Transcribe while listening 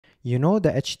You know the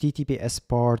HTTPS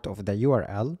part of the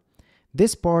URL?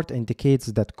 This part indicates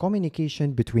that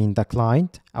communication between the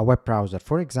client, a web browser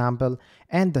for example,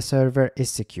 and the server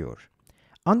is secure.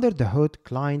 Under the hood,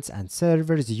 clients and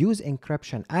servers use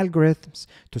encryption algorithms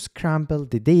to scramble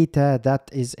the data that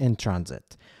is in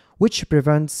transit, which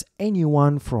prevents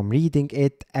anyone from reading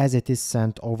it as it is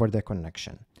sent over the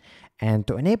connection. And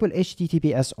to enable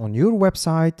HTTPS on your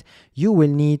website, you will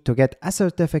need to get a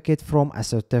certificate from a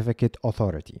certificate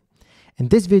authority. In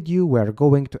this video, we are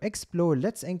going to explore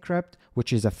Let's Encrypt,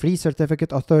 which is a free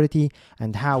certificate authority,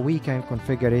 and how we can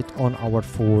configure it on our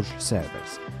Forge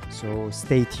servers. So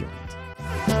stay tuned.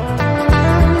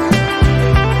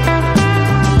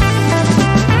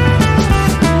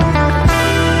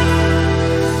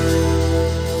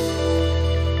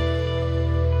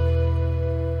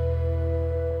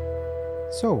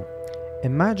 So,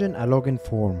 imagine a login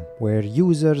form where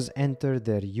users enter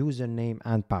their username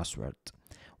and password.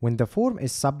 When the form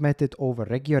is submitted over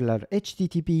regular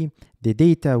HTTP, the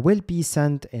data will be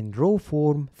sent in raw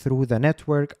form through the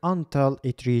network until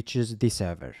it reaches the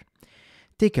server.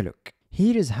 Take a look.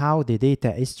 Here is how the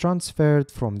data is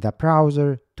transferred from the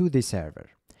browser to the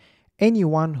server.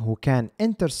 Anyone who can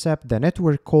intercept the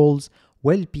network calls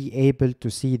will be able to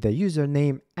see the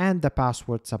username and the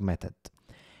password submitted.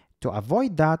 To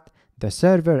avoid that, the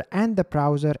server and the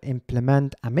browser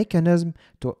implement a mechanism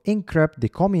to encrypt the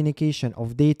communication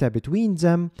of data between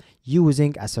them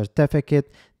using a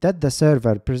certificate that the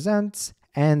server presents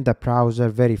and the browser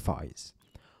verifies.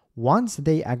 Once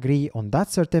they agree on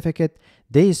that certificate,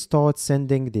 they start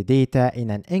sending the data in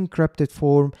an encrypted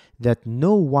form that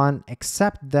no one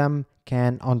except them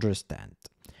can understand.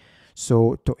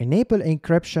 So, to enable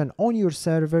encryption on your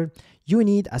server, you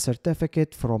need a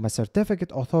certificate from a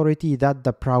certificate authority that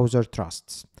the browser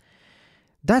trusts.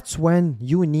 That's when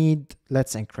you need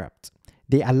Let's Encrypt.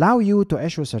 They allow you to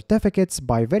issue certificates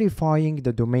by verifying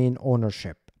the domain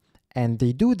ownership. And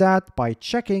they do that by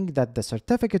checking that the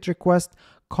certificate request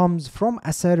comes from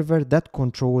a server that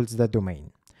controls the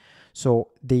domain. So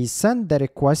they send the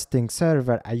requesting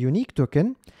server a unique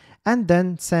token and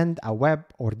then send a web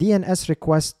or DNS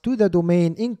request to the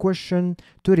domain in question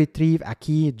to retrieve a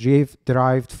key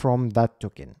derived from that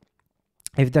token.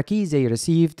 If the key they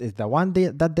received is the one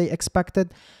that they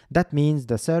expected, that means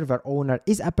the server owner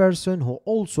is a person who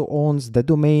also owns the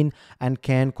domain and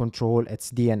can control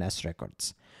its DNS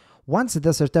records. Once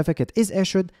the certificate is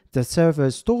issued, the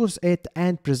server stores it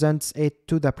and presents it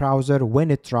to the browser when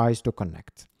it tries to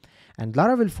connect. And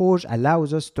Laravel Forge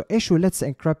allows us to issue Let's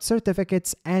Encrypt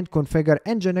certificates and configure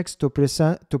Nginx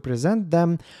to present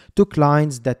them to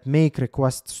clients that make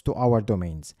requests to our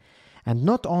domains. And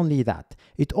not only that,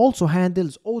 it also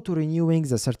handles auto-renewing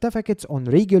the certificates on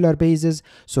a regular basis,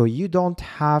 so you don't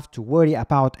have to worry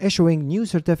about issuing new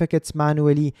certificates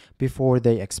manually before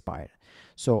they expire.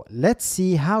 So let's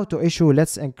see how to issue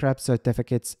Let's Encrypt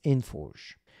certificates in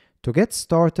Forge. To get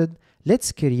started,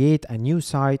 let's create a new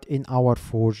site in our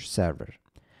Forge server.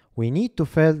 We need to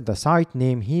fill the site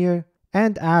name here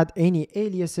and add any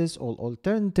aliases or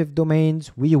alternative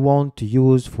domains we want to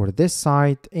use for this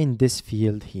site in this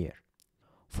field here.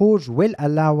 Forge will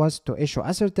allow us to issue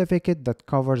a certificate that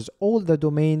covers all the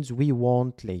domains we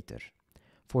want later.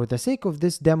 For the sake of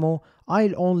this demo,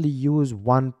 I'll only use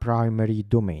one primary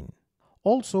domain.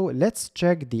 Also, let's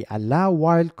check the Allow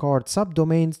Wildcard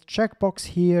Subdomains checkbox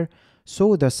here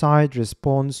so the site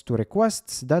responds to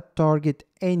requests that target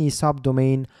any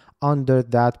subdomain under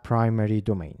that primary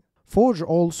domain. Forge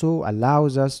also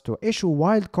allows us to issue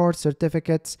wildcard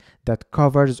certificates that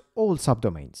covers all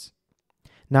subdomains.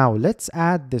 Now let's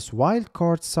add this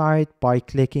wildcard site by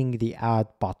clicking the Add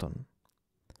button.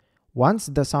 Once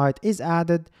the site is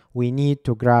added, we need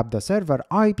to grab the server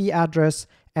IP address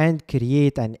and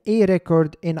create an A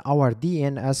record in our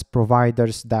DNS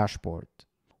provider's dashboard.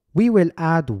 We will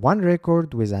add one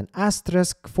record with an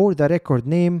asterisk for the record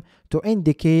name to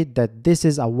indicate that this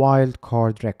is a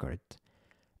wildcard record,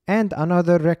 and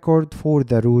another record for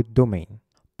the root domain.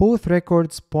 Both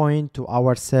records point to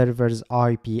our server's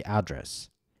IP address.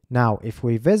 Now, if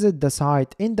we visit the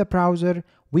site in the browser,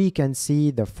 we can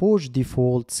see the Forge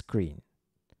default screen.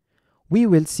 We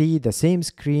will see the same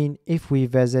screen if we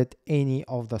visit any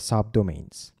of the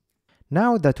subdomains.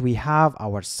 Now that we have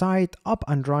our site up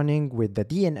and running with the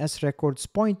DNS records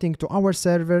pointing to our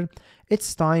server,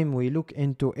 it's time we look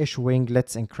into issuing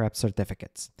Let's Encrypt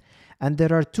certificates. And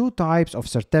there are two types of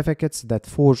certificates that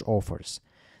Forge offers.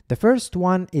 The first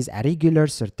one is a regular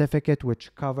certificate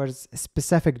which covers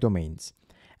specific domains.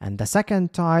 And the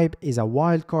second type is a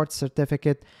wildcard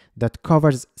certificate that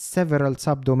covers several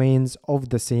subdomains of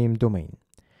the same domain.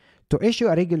 To issue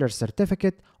a regular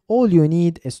certificate, all you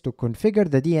need is to configure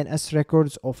the DNS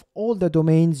records of all the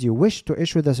domains you wish to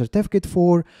issue the certificate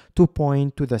for to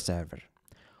point to the server.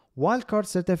 Wildcard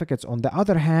certificates, on the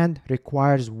other hand,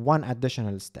 requires one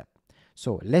additional step.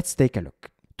 So let's take a look.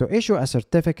 To issue a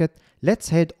certificate, let's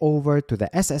head over to the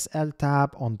SSL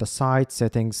tab on the site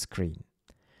settings screen.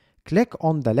 Click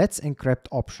on the Let's Encrypt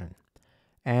option.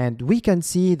 And we can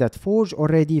see that Forge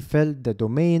already filled the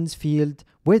domains field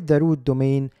with the root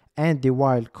domain and the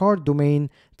wildcard domain,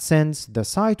 since the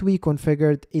site we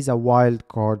configured is a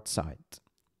wildcard site.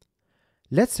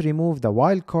 Let's remove the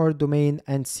wildcard domain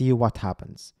and see what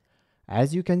happens.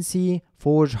 As you can see,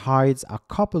 Forge hides a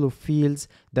couple of fields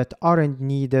that aren't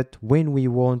needed when we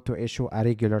want to issue a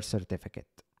regular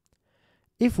certificate.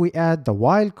 If we add the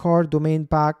wildcard domain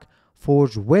back,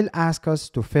 Forge will ask us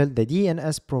to fill the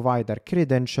DNS provider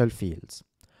credential fields.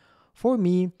 For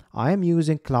me, I am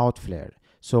using Cloudflare,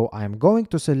 so I am going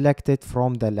to select it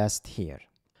from the list here.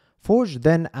 Forge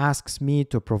then asks me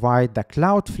to provide the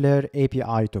Cloudflare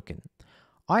API token.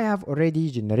 I have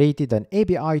already generated an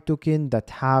API token that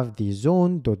have the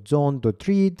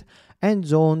zone.zone.read and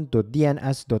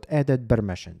zone.dns.edit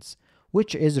permissions,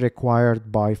 which is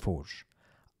required by Forge.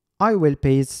 I will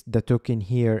paste the token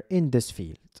here in this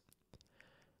field.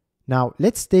 Now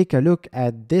let's take a look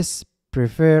at this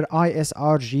Prefer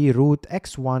ISRG root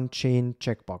X1 chain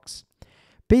checkbox.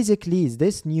 Basically,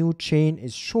 this new chain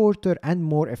is shorter and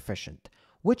more efficient,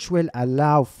 which will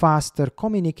allow faster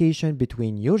communication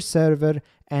between your server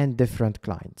and different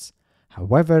clients.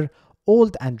 However,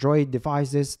 old Android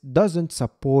devices doesn't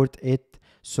support it,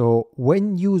 so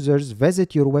when users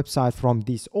visit your website from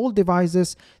these old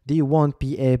devices, they won't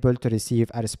be able to receive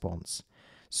a response.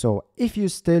 So if you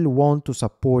still want to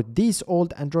support these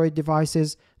old Android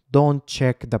devices, don't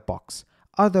check the box.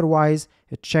 Otherwise,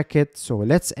 check it. So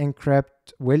Let's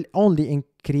Encrypt will only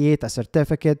create a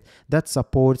certificate that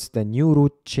supports the new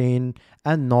root chain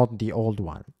and not the old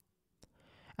one.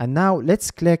 And now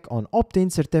let's click on Obtain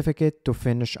Certificate to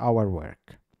finish our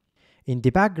work. In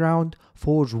the background,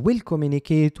 Forge will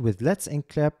communicate with Let's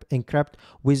Encrypt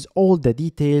with all the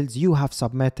details you have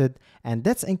submitted, and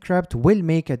Let's Encrypt will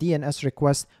make a DNS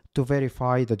request to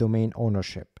verify the domain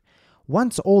ownership.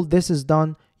 Once all this is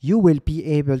done, you will be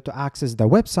able to access the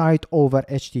website over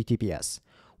HTTPS,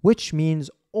 which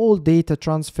means all data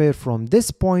transfer from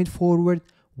this point forward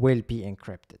will be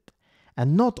encrypted.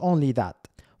 And not only that,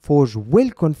 Forge will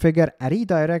configure a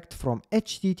redirect from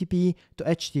HTTP to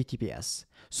HTTPS.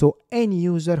 So any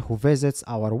user who visits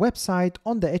our website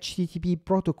on the HTTP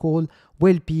protocol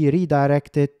will be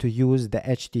redirected to use the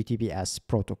HTTPS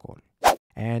protocol.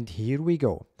 And here we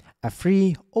go. A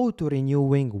free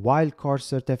auto-renewing wildcard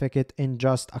certificate in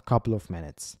just a couple of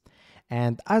minutes.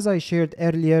 And as I shared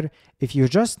earlier, if you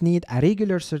just need a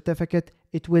regular certificate,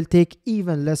 it will take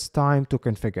even less time to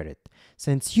configure it,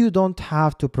 since you don't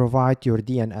have to provide your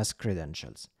DNS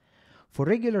credentials. For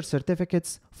regular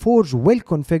certificates, Forge will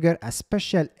configure a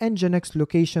special Nginx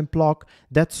location block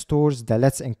that stores the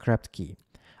Let's Encrypt key.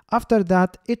 After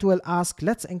that, it will ask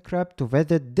Let's Encrypt to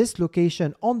visit this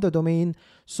location on the domain,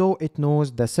 so it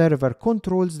knows the server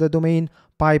controls the domain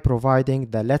by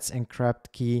providing the Let's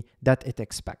Encrypt key that it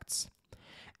expects.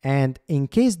 And in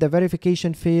case the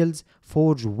verification fails,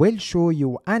 Forge will show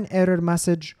you an error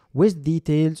message with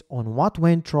details on what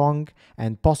went wrong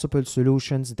and possible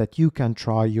solutions that you can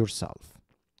try yourself.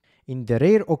 In the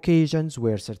rare occasions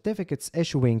where certificates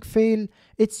issuing fail,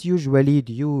 it's usually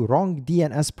due wrong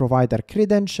DNS provider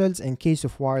credentials in case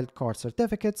of wildcard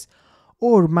certificates,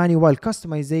 or manual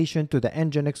customization to the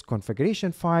Nginx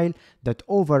configuration file that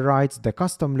overrides the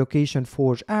custom location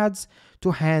Forge adds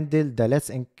to handle the Let's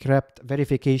Encrypt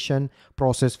verification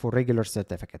process for regular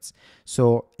certificates.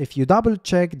 So if you double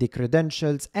check the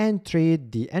credentials and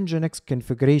treat the Nginx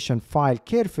configuration file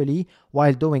carefully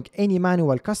while doing any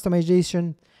manual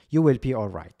customization, you will be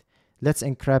alright. Let's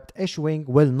Encrypt issuing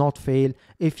will not fail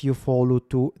if you follow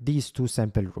these two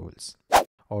simple rules.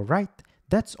 Alright.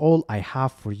 That's all I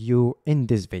have for you in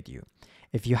this video.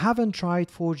 If you haven't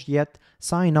tried Forge yet,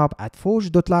 sign up at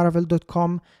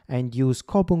forge.laravel.com and use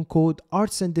coupon code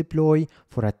ArtsandDeploy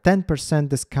for a 10%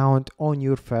 discount on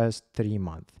your first 3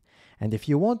 months. And if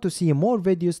you want to see more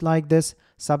videos like this,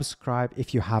 subscribe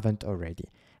if you haven't already.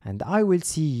 And I will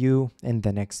see you in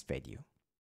the next video.